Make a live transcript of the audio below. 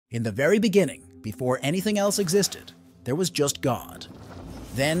In the very beginning, before anything else existed, there was just God.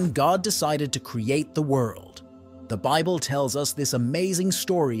 Then God decided to create the world. The Bible tells us this amazing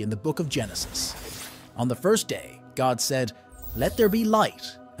story in the book of Genesis. On the first day, God said, "Let there be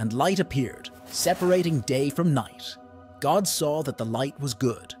light," and light appeared, separating day from night. God saw that the light was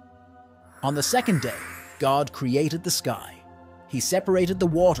good. On the second day, God created the sky. He separated the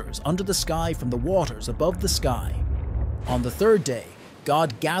waters under the sky from the waters above the sky. On the third day,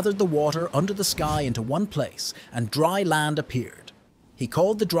 God gathered the water under the sky into one place, and dry land appeared. He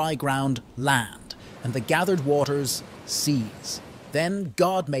called the dry ground land, and the gathered waters seas. Then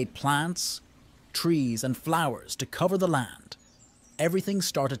God made plants, trees, and flowers to cover the land. Everything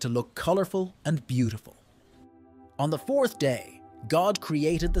started to look colorful and beautiful. On the fourth day, God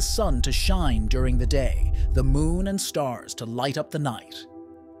created the sun to shine during the day, the moon and stars to light up the night.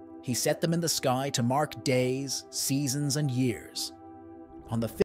 He set them in the sky to mark days, seasons, and years. On the